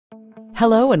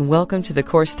Hello and welcome to the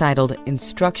course titled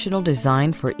Instructional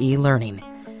Design for E-Learning,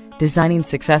 Designing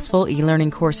Successful E-Learning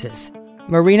Courses.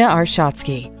 Marina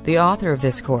Arshatsky, the author of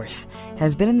this course,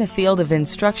 has been in the field of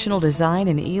instructional design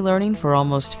and e-learning for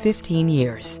almost 15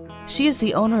 years. She is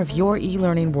the owner of Your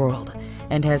E-Learning World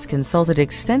and has consulted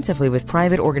extensively with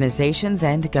private organizations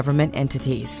and government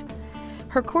entities.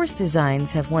 Her course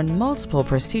designs have won multiple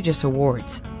prestigious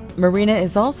awards. Marina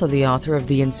is also the author of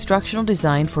the Instructional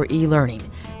Design for E-Learning,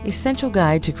 Essential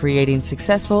Guide to Creating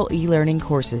Successful E-Learning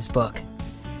Courses book.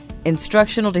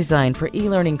 Instructional Design for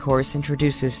E-Learning course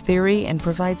introduces theory and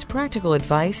provides practical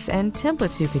advice and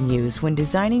templates you can use when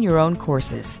designing your own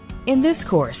courses. In this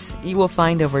course, you will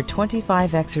find over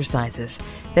 25 exercises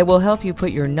that will help you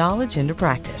put your knowledge into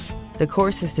practice. The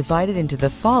course is divided into the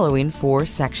following 4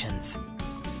 sections: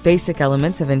 Basic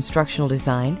Elements of Instructional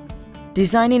Design,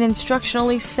 Designing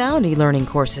Instructionally Sound E-Learning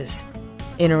Courses,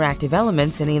 Interactive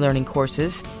Elements in E-Learning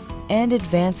Courses, and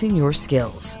Advancing Your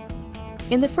Skills.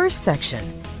 In the first section,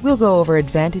 we'll go over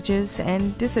advantages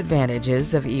and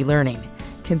disadvantages of e-learning,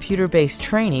 computer-based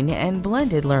training and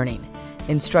blended learning,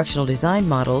 instructional design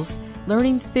models,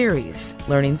 learning theories,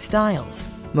 learning styles,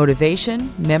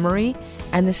 motivation, memory,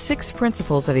 and the 6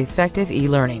 principles of effective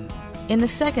e-learning. In the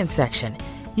second section,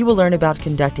 you will learn about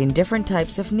conducting different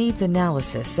types of needs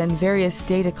analysis and various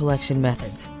data collection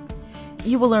methods.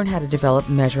 You will learn how to develop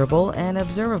measurable and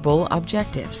observable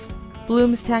objectives.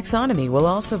 Bloom's taxonomy will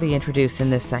also be introduced in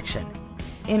this section.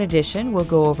 In addition, we'll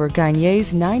go over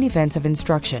Gagne's 9 Events of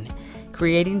Instruction,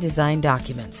 creating design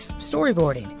documents,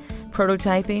 storyboarding,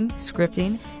 prototyping,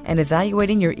 scripting, and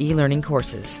evaluating your e-learning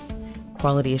courses.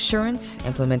 Quality assurance,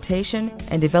 implementation,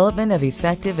 and development of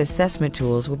effective assessment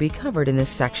tools will be covered in this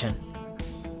section.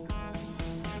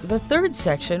 The third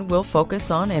section will focus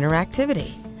on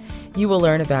interactivity. You will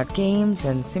learn about games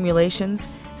and simulations,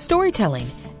 storytelling,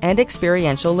 and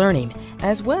experiential learning,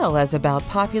 as well as about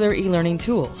popular e-learning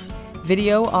tools,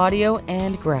 video, audio,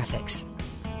 and graphics.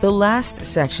 The last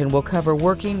section will cover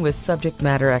working with subject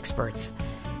matter experts,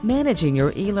 managing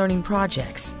your e-learning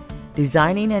projects,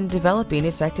 designing and developing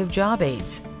effective job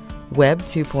aids, Web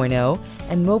 2.0,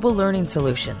 and mobile learning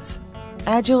solutions.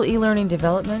 Agile e-learning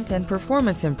development and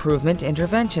performance improvement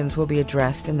interventions will be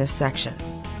addressed in this section.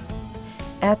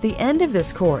 At the end of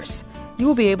this course, you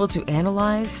will be able to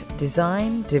analyze,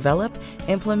 design, develop,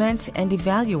 implement, and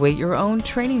evaluate your own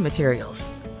training materials.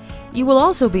 You will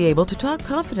also be able to talk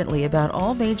confidently about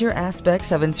all major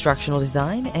aspects of instructional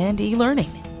design and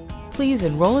e-learning. Please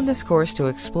enroll in this course to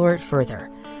explore it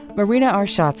further. Marina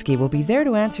Arshatsky will be there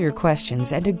to answer your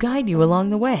questions and to guide you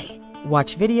along the way.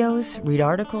 Watch videos, read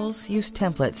articles, use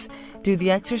templates, do the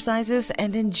exercises,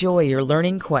 and enjoy your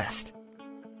learning quest.